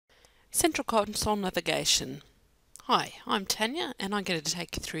Central Console Navigation. Hi, I'm Tanya and I'm going to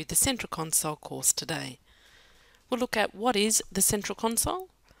take you through the Central Console course today. We'll look at what is the Central Console,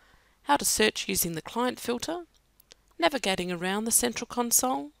 how to search using the client filter, navigating around the Central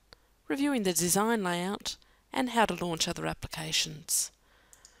Console, reviewing the design layout, and how to launch other applications.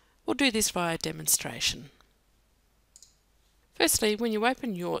 We'll do this via demonstration. Firstly, when you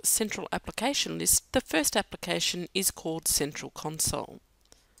open your Central Application list, the first application is called Central Console.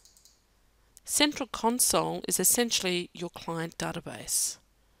 Central Console is essentially your client database.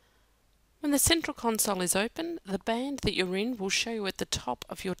 When the Central Console is open, the band that you're in will show you at the top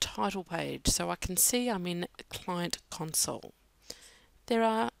of your title page, so I can see I'm in Client Console. There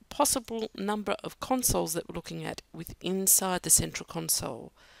are a possible number of consoles that we're looking at inside the Central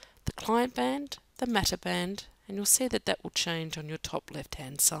Console. The Client band, the Matter band, and you'll see that that will change on your top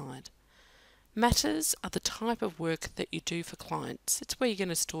left-hand side. Matters are the type of work that you do for clients. It's where you're going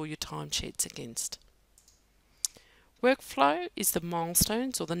to store your timesheets against. Workflow is the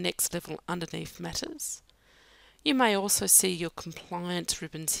milestones or the next level underneath Matters. You may also see your compliance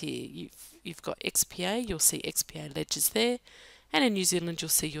ribbons here. You've got XPA, you'll see XPA ledgers there, and in New Zealand you'll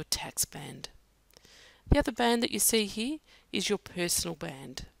see your tax band. The other band that you see here is your personal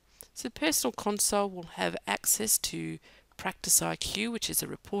band. So the personal console will have access to Practice IQ, which is a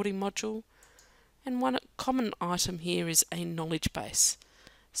reporting module. And one common item here is a knowledge base.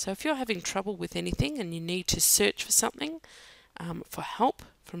 So if you're having trouble with anything and you need to search for something for help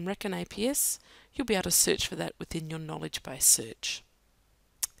from Reckon APS, you'll be able to search for that within your knowledge base search.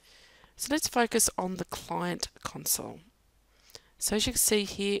 So let's focus on the client console. So as you can see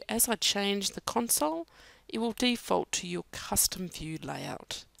here, as I change the console, it will default to your custom view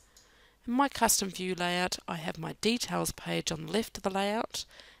layout. In my custom view layout, I have my details page on the left of the layout,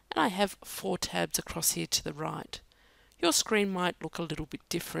 and I have 4 tabs across here to the right. Your screen might look a little bit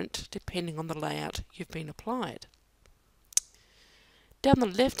different depending on the layout you've been applied. Down the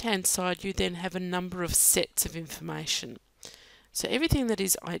left hand side you then have a number of sets of information. So everything that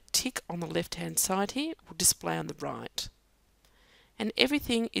is I tick on the left hand side here will display on the right. And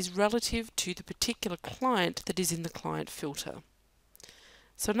everything is relative to the particular client that is in the client filter.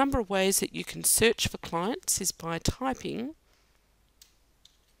 So a number of ways that you can search for clients is by typing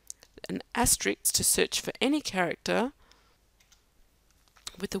an asterisk to search for any character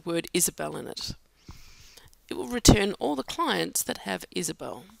with the word Isabel in it. It will return all the clients that have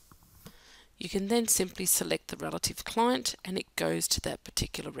Isabel. You can then simply select the relative client and it goes to that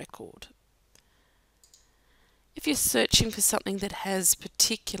particular record. If you're searching for something that has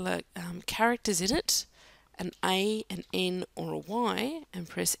particular characters in it, an A, an N or a Y, and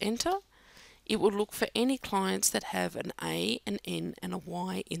press enter, it will look for any clients that have an A, an N and a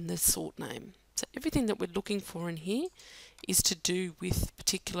Y in the sort name. So everything that we're looking for in here is to do with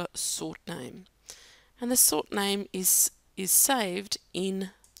particular sort name. And the sort name is saved in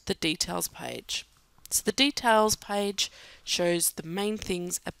the details page. So the details page shows the main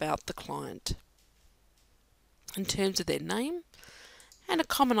things about the client in terms of their name, and a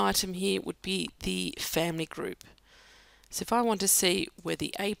common item here would be the family group. So if I want to see where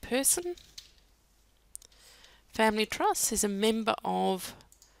the A person, Family Trust is a member of,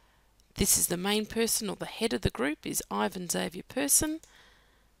 this is the main person or the head of the group is Ivan Xavier Person,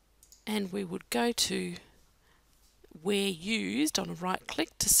 and we would go to where used on a right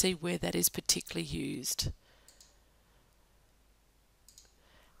click to see where that is particularly used.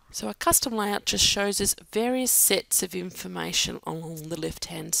 So our custom layout just shows us various sets of information along the left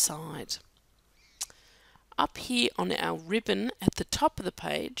hand side. Up here on our ribbon at the top of the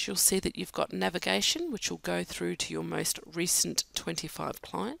page, you'll see that you've got navigation, which will go through to your most recent 25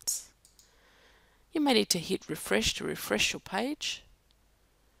 clients. You may need to hit refresh to refresh your page.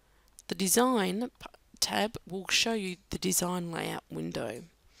 The design tab will show you the design layout window.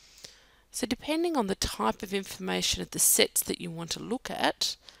 So depending on the type of information of the sets that you want to look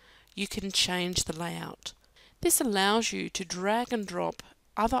at, you can change the layout. This allows you to drag and drop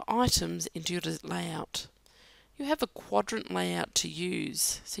other items into your layout. You have a quadrant layout to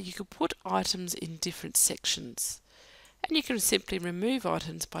use, so you can put items in different sections, and you can simply remove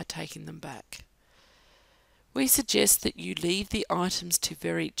items by taking them back. We suggest that you leave the items to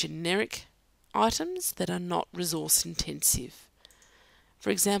very generic items that are not resource intensive.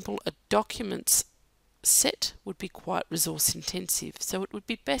 For example, a documents set would be quite resource intensive, so it would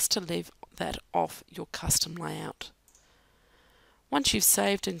be best to leave that off your custom layout. Once you've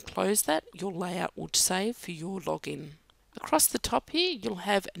saved and closed that, your layout will save for your login. Across the top here, you'll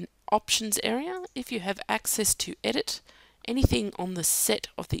have an options area. If you have access to edit, anything on the set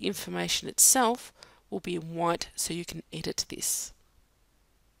of the information itself will be in white, so you can edit this.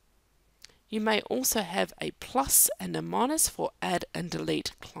 You may also have a plus and a minus for add and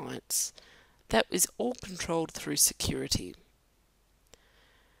delete clients. That is all controlled through security.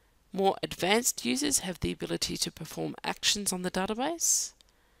 More advanced users have the ability to perform actions on the database,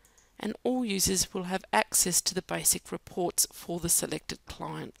 and all users will have access to the basic reports for the selected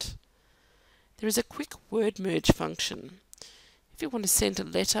client. There is a quick word merge function. If you want to send a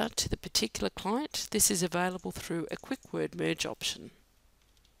letter to the particular client, this is available through a quick word merge option.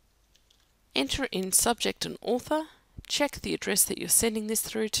 Enter in subject and author, check the address that you're sending this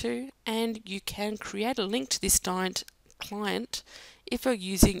through to, and you can create a link to this client if you're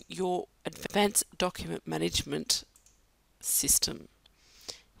using your advanced document management system.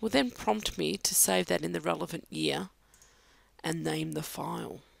 It will then prompt me to save that in the relevant year and name the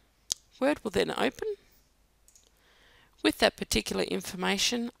file. Word will then open with that particular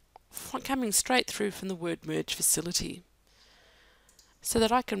information coming straight through from the word merge facility, so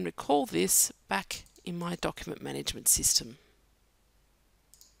that I can recall this back in my document management system.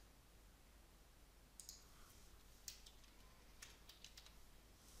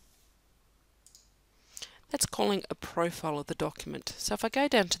 That's calling a profile of the document. So if I go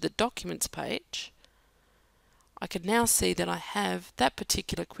down to the Documents page, I can now see that I have that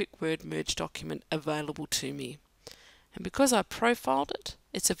particular quick word merge document available to me. And because I profiled it,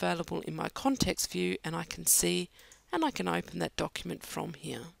 it's available in my context view, and I can see and I can open that document from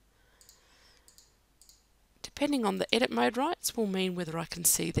here. Depending on the edit mode rights will mean whether I can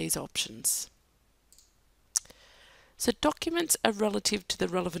see these options. So documents are relative to the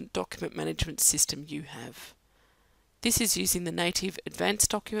relevant document management system you have. This is using the native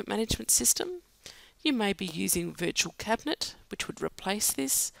advanced document management system. You may be using Virtual Cabinet, which would replace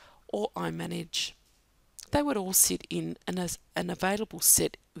this, or iManage. They would all sit in an available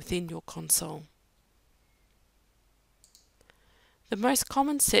set within your console. The most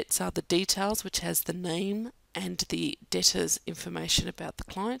common sets are the details, which has the name and the debtor's information about the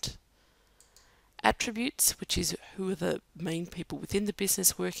client. Attributes, which is who are the main people within the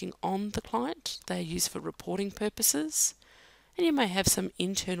business working on the client. They are used for reporting purposes. And you may have some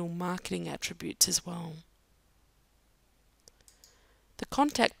internal marketing attributes as well. The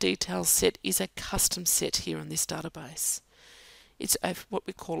contact details set is a custom set here on this database. It's what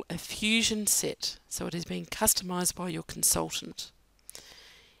we call a fusion set, so it is being customized by your consultant.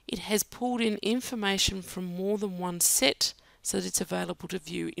 It has pulled in information from more than one set so that it's available to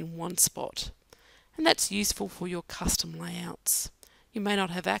view in one spot. And that's useful for your custom layouts. You may not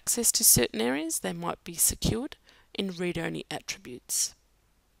have access to certain areas, they might be secured in read-only attributes.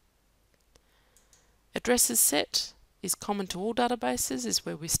 Addresses set is common to all databases, is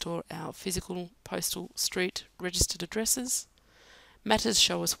where we store our physical, postal, street, registered addresses. Matters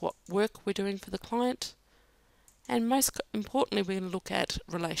show us what work we're doing for the client. And most importantly, we're going to look at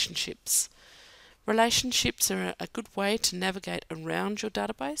relationships. Relationships are a good way to navigate around your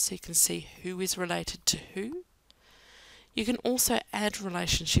database so you can see who is related to who. You can also add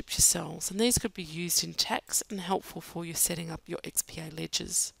relationships yourselves, and these could be used in tax and helpful for you setting up your XPA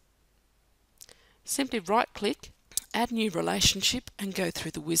ledgers. Simply right-click, add new relationship, and go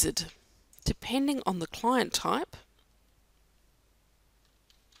through the wizard. Depending on the client type,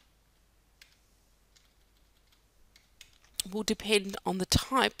 will depend on the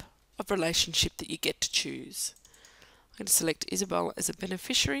type of relationship that you get to choose. I'm going to select Isabel as a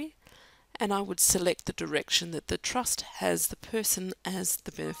beneficiary, and I would select the direction that the trust has the person as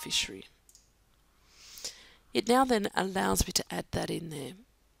the beneficiary. It now then allows me to add that in there.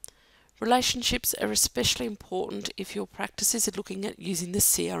 Relationships are especially important if your practice is looking at using the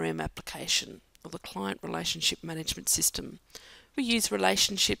CRM application or the Client Relationship Management System. We use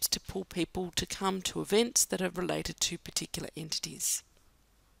relationships to pull people to come to events that are related to particular entities.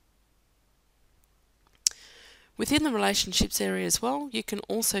 Within the relationships area as well, you can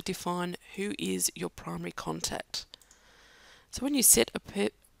also define who is your primary contact. So when you set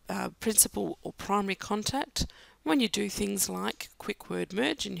a principal or primary contact, when you do things like quick word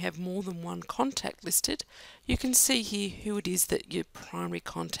merge and you have more than one contact listed, you can see here who it is that your primary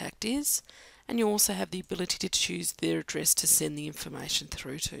contact is, and you also have the ability to choose their address to send the information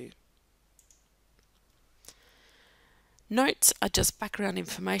through to. Notes are just background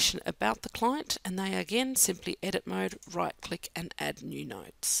information about the client, and they again simply edit mode, right click and add new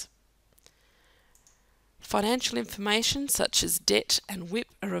notes. Financial information such as debt and WIP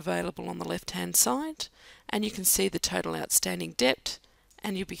are available on the left hand side, and you can see the total outstanding debt,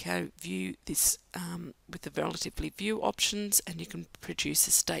 and you can view this with the relatively view options, and you can produce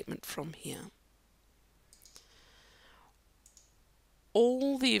a statement from here.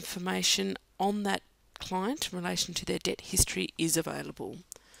 All the information on that client in relation to their debt history is available.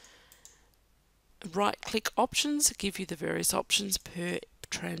 Right-click options give you the various options per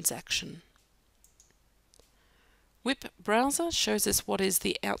transaction. WIP browser shows us what is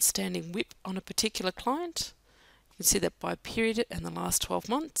the outstanding WIP on a particular client. You can see that by period and the last 12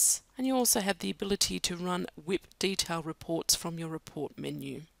 months, and you also have the ability to run WIP detail reports from your report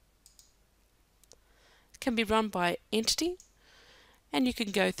menu. It can be run by entity, and you can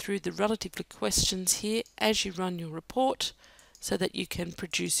go through the relatively questions here as you run your report so that you can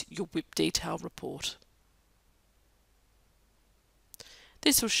produce your WIP detail report.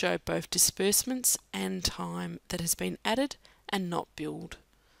 This will show both disbursements and time that has been added and not billed,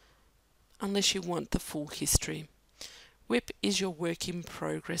 unless you want the full history. WIP is your work in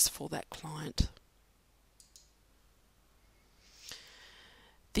progress for that client.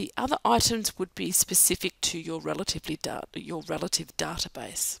 The other items would be specific to your relative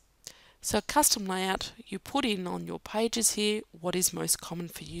database. So a custom layout, you put in on your pages here what is most common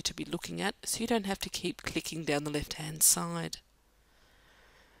for you to be looking at, so you don't have to keep clicking down the left hand side.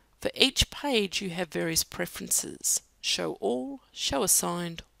 For each page you have various preferences: show all, show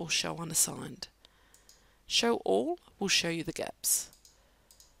assigned, or show unassigned. Show all will show you the gaps.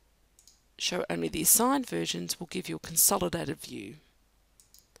 Show only the assigned versions will give you a consolidated view.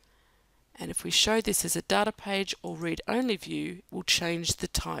 And if we show this as a data page or read-only view, we'll change the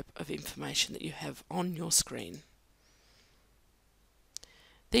type of information that you have on your screen.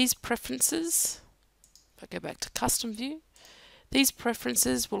 These preferences, if I go back to custom view, these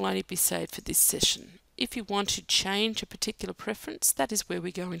preferences will only be saved for this session. If you want to change a particular preference, that is where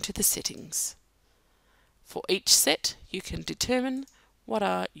we go into the settings. For each set, you can determine what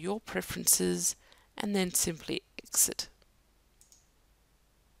are your preferences and then simply exit.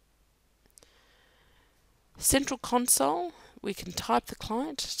 Central Console, we can type the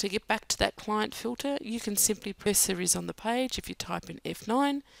client. To get back to that client filter, you can simply press series on the page. If you type in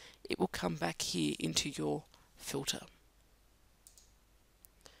F9, it will come back here into your filter.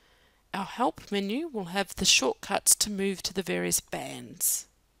 Our help menu will have the shortcuts to move to the various bands.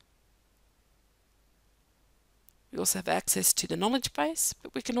 We also have access to the knowledge base,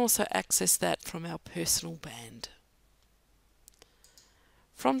 but we can also access that from our personal band.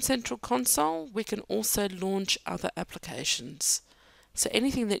 From Central Console, we can also launch other applications. So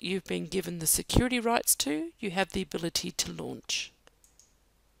anything that you've been given the security rights to, you have the ability to launch.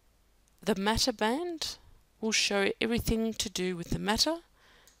 The matter band will show everything to do with the matter,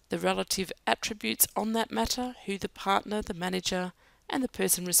 the relative attributes on that matter, who the partner, the manager, and the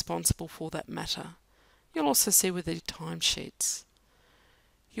person responsible for that matter. You'll also see with the timesheets.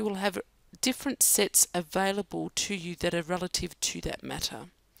 You will have different sets available to you that are relative to that matter.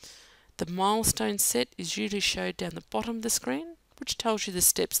 The milestone set is usually showed down the bottom of the screen, which tells you the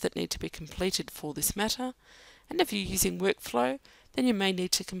steps that need to be completed for this matter. And if you're using workflow, then you may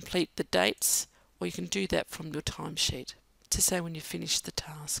need to complete the dates, or you can do that from your timesheet to say when you finish the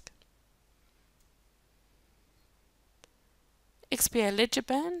task. XPA Ledger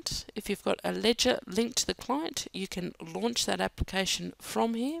Band, if you've got a ledger linked to the client, you can launch that application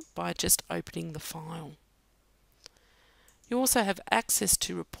from here by just opening the file. You also have access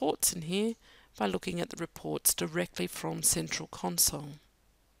to reports in here by looking at the reports directly from Central Console.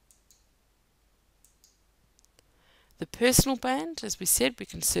 The personal band, as we said, we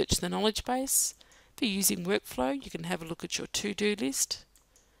can search the knowledge base. If you're using workflow, you can have a look at your to-do list.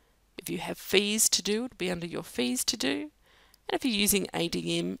 If you have fees to do, it'll be under your fees to do. And if you're using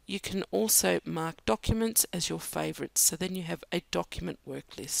ADM, you can also mark documents as your favourites, so then you have a document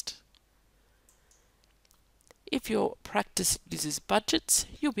work list. If your practice uses budgets,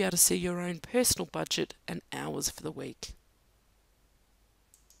 you'll be able to see your own personal budget and hours for the week.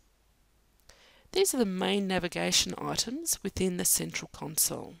 These are the main navigation items within the Central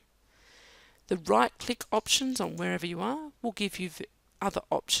Console. The right-click options on wherever you are will give you other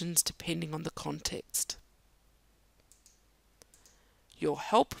options depending on the context. Your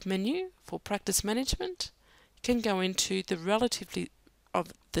help menu for practice management can go into the relatively of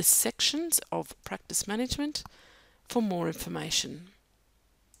the sections of practice management for more information.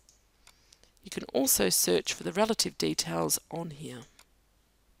 You can also search for the relative details on here.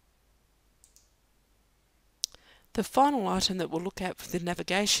 The final item that we'll look at for the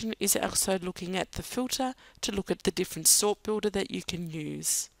navigation is also looking at the filter to look at the different sort builder that you can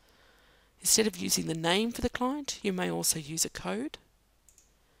use. Instead of using the name for the client, you may also use a code.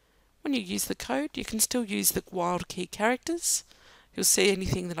 When you use the code, you can still use the wild key characters. You'll see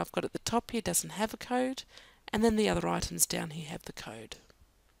anything that I've got at the top here doesn't have a code, and then the other items down here have the code.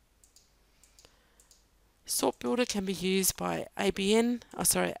 Sort builder can be used by TFN,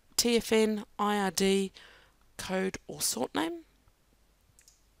 IRD, code or sort name.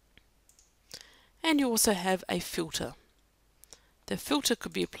 And you also have a filter. The filter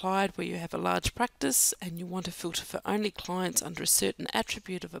could be applied where you have a large practice and you want to filter for only clients under a certain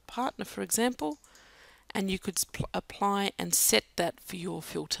attribute of a partner, for example, and you could apply and set that for your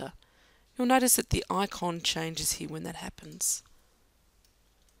filter. You'll notice that the icon changes here when that happens.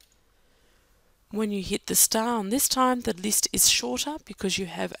 When you hit the star on this time, the list is shorter because you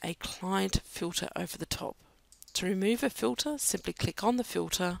have a client filter over the top. To remove a filter, simply click on the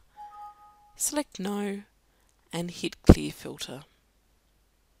filter, select No, and hit Clear Filter.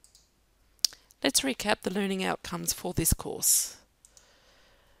 Let's recap the learning outcomes for this course.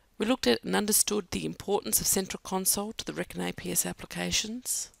 We looked at and understood the importance of Central Console to the Reckon APS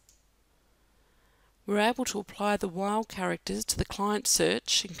applications. We were able to apply the while characters to the client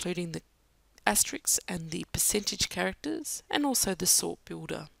search, including the asterisks and the percentage characters, and also the sort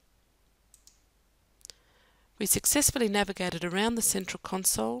builder. We successfully navigated around the Central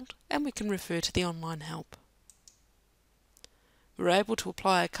Console, and we can refer to the online help. We were able to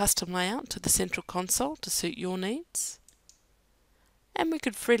apply a custom layout to the Central Console to suit your needs, and we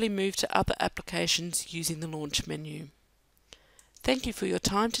could freely move to other applications using the Launch menu. Thank you for your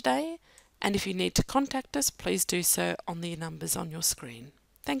time today, and if you need to contact us, please do so on the numbers on your screen.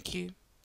 Thank you.